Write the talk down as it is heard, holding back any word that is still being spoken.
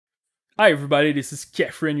Hi everybody, this is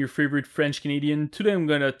Catherine, your favorite French Canadian. Today I'm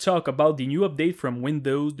going to talk about the new update from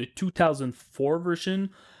Windows, the 2004 version,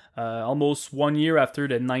 almost 1 year after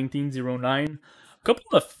the 1909. A couple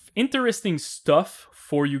of interesting stuff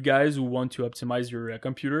for you guys who want to optimize your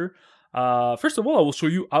computer. First of all, I will show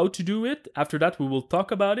you how to do it. After that, we will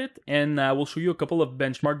talk about it, and I will show you a couple of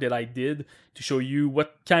benchmarks that I did to show you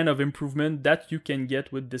what kind of improvement that you can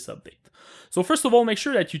get with this update. So first of all, make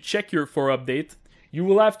sure that you check your for update. You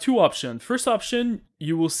will have two options. First option,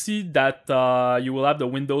 you will see that you will have the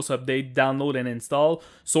Windows Update download and install.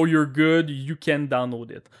 So you're good, you can download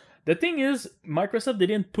it. The thing is, Microsoft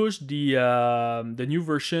didn't push the new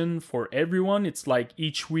version for everyone. It's like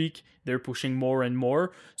each week they're pushing more and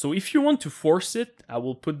more. So if you want to force it, I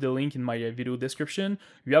will put the link in my video description.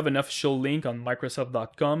 You have an official link on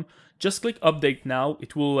Microsoft.com. Just click Update Now.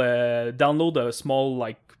 It will download a small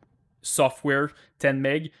like software, 10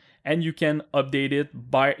 meg, and you can update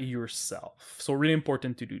it by yourself. So really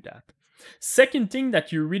important to do that. Second thing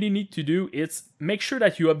that you really need to do is make sure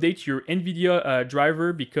that you update your Nvidia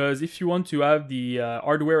driver, because if you want to have the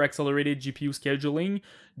hardware accelerated GPU scheduling,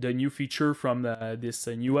 the new feature from this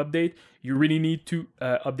new update, you really need to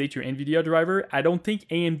update your Nvidia driver. I don't think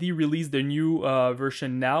AMD released the new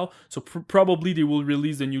version now, so probably they will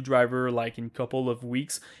release the new driver like in a couple of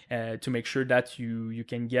weeks to make sure that you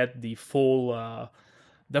can get the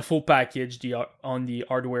full package on the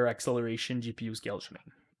hardware acceleration GPU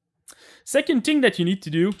scheduling. Second thing that you need to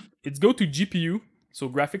do is go to GPU, so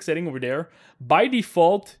graphics setting over there. By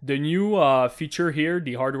default, the new feature here,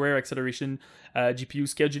 the hardware acceleration GPU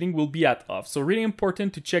scheduling, will be at off. So really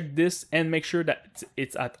important to check this and make sure that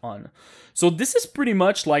it's at on. So this is pretty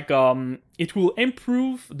much like it will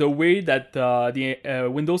improve the way that the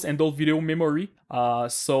Windows handles video memory.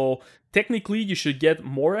 So technically you should get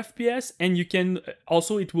more FPS, and you can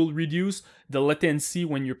also, it will reduce the latency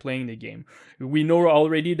when you're playing the game. We know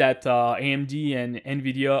already that AMD and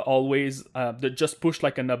Nvidia always they just pushed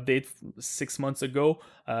like an update 6 months ago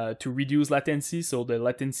to reduce latency, so the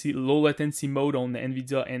low latency mode on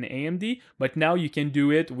Nvidia and AMD, but now you can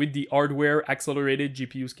do it with the hardware accelerated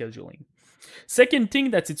GPU scheduling. Second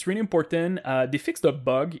thing that it's really important, they fixed a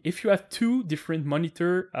bug. If you have two different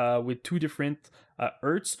monitor with two different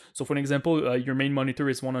hertz, so for example, your main monitor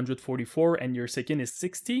is 144 and your second is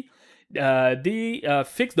 60, they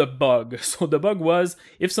fixed the bug. So the bug was,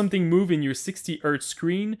 if something moved in your 60 hertz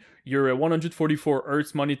screen, your 144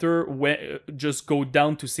 hertz monitor just go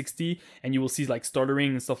down to 60, and you will see like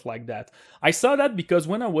stuttering and stuff like that. I saw that because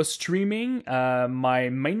when I was streaming my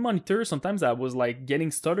main monitor, sometimes I was like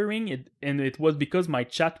getting stuttering, and it was because my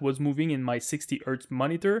chat was moving in my 60 hertz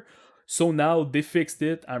monitor. So now they fixed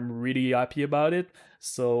it. I'm really happy about it.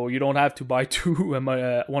 So you don't have to buy two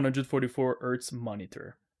 144 hertz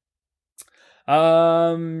monitor.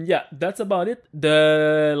 Yeah, that's about it.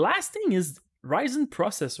 The last thing is Ryzen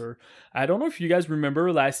processor. I don't know if you guys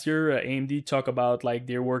remember last year AMD talked about like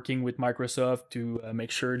they're working with Microsoft to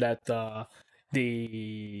make sure that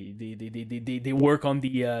they work on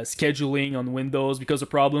the scheduling on Windows, because the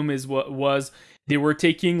problem is what was they were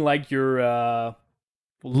taking like your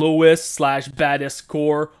lowest / baddest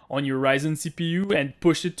core on your Ryzen CPU and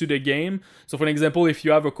push it to the game. So for example, if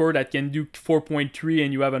you have a core that can do 4.3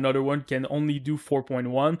 and you have another one can only do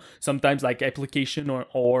 4.1, sometimes like application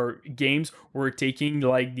or games were taking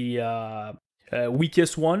like the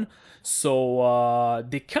weakest one. So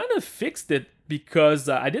they kind of fixed it, because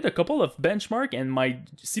I did a couple of benchmark, and my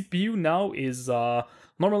CPU now is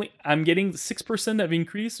normally I'm getting 6% of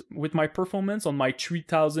increase with my performance on my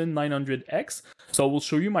 3900X. So I will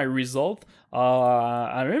show you my result.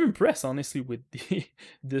 I'm impressed honestly with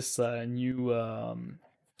this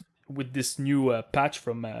new patch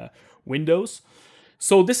from Windows.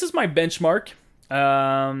 So this is my benchmark.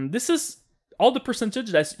 This is all the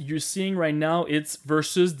percentage that you're seeing right now. It's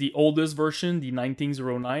versus the oldest version, the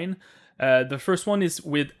 1909. The first one is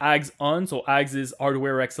with AGS on, so AGS is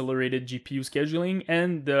hardware accelerated GPU scheduling,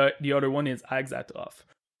 and the other one is AGS at off.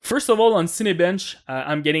 First of all, on Cinebench,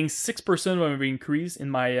 I'm getting 6% of increase in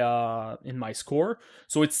my score.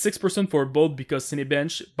 So it's 6% for both, because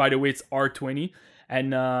Cinebench, by the way, it's R20,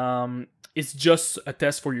 and it's just a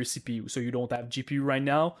test for your CPU. So you don't have GPU right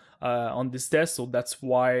now on this test, so that's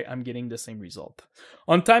why I'm getting the same result.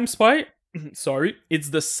 On TimeSpy, sorry, it's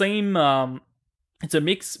the same. It's a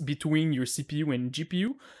mix between your CPU and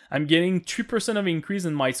GPU. I'm getting 3% of increase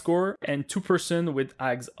in my score and 2% with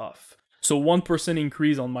AGS off. So 1%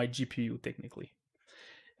 increase on my GPU technically.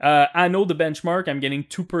 I know the benchmark, I'm getting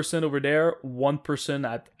 2% over there, 1%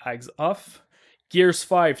 at AGS off. Gears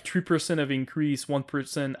 5, 3% of increase,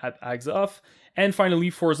 1% at AGS off. And finally,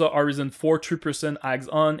 Forza Horizon 4, 3% AGS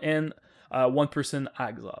on and 1%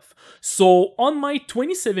 AGS off. So on my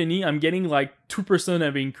 2070, I'm getting like 2%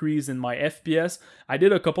 of increase in my FPS. I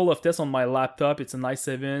did a couple of tests on my laptop. It's an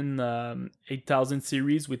i7 8000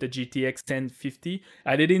 series with a GTX 1050.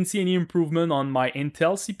 I didn't see any improvement on my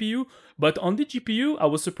Intel CPU, but on the GPU, I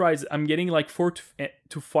was surprised. I'm getting like 4 to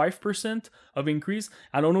 5% of increase.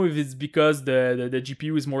 I don't know if it's because the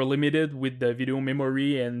GPU is more limited with the video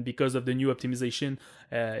memory, and because of the new optimization,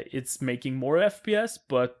 it's making more FPS,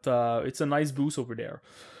 but it's a nice boost over there.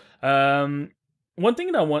 One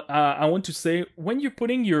thing that I want to say, when you're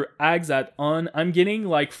putting your AGS at on, I'm getting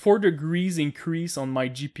like 4 degrees increase on my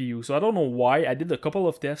GPU. So I don't know why. I did a couple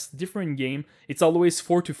of tests, different game. It's always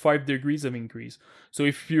 4 to 5 degrees of increase. So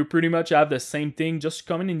if you pretty much have the same thing, just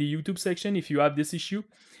comment in the YouTube section if you have this issue.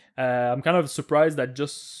 I'm kind of surprised that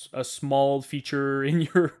just a small feature in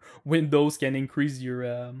your Windows can increase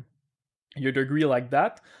your degree like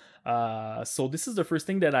that. So this is the first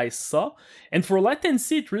thing that I saw. And for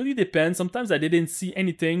latency, it really depends. Sometimes I didn't see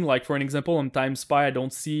anything. Like for an example, on TimeSpy, I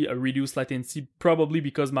don't see a reduced latency, probably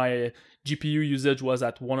because my GPU usage was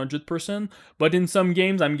at 100%. But in some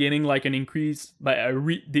games, I'm getting like an increase by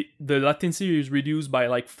the latency is reduced by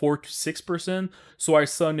like 4 to 6%. So I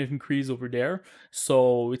saw an increase over there.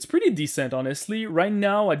 So it's pretty decent, honestly. Right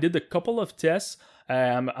now, I did a couple of tests.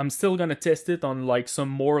 I'm still gonna test it on like some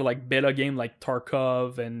more like beta game like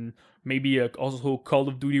Tarkov and maybe also Call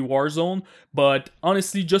of Duty Warzone. But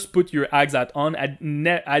honestly, just put your AGS at on.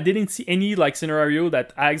 I didn't see any like scenario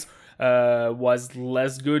that AGS was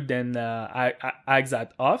less good than AGS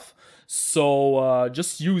at off. So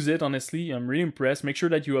just use it, honestly. I'm really impressed. Make sure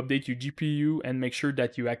that you update your GPU and make sure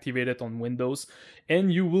that you activate it on Windows,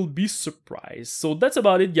 and you will be surprised. So that's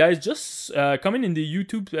about it, guys. Just comment in the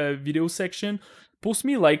YouTube video section. Post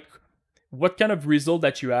me like what kind of result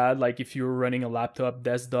that you had, like if you're running a laptop,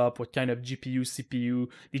 desktop, what kind of GPU, CPU,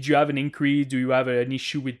 did you have an increase, do you have an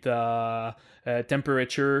issue with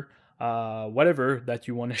temperature, whatever that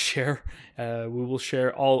you want to share. We will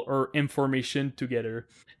share all our information together.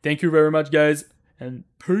 Thank you very much, guys, and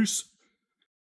peace.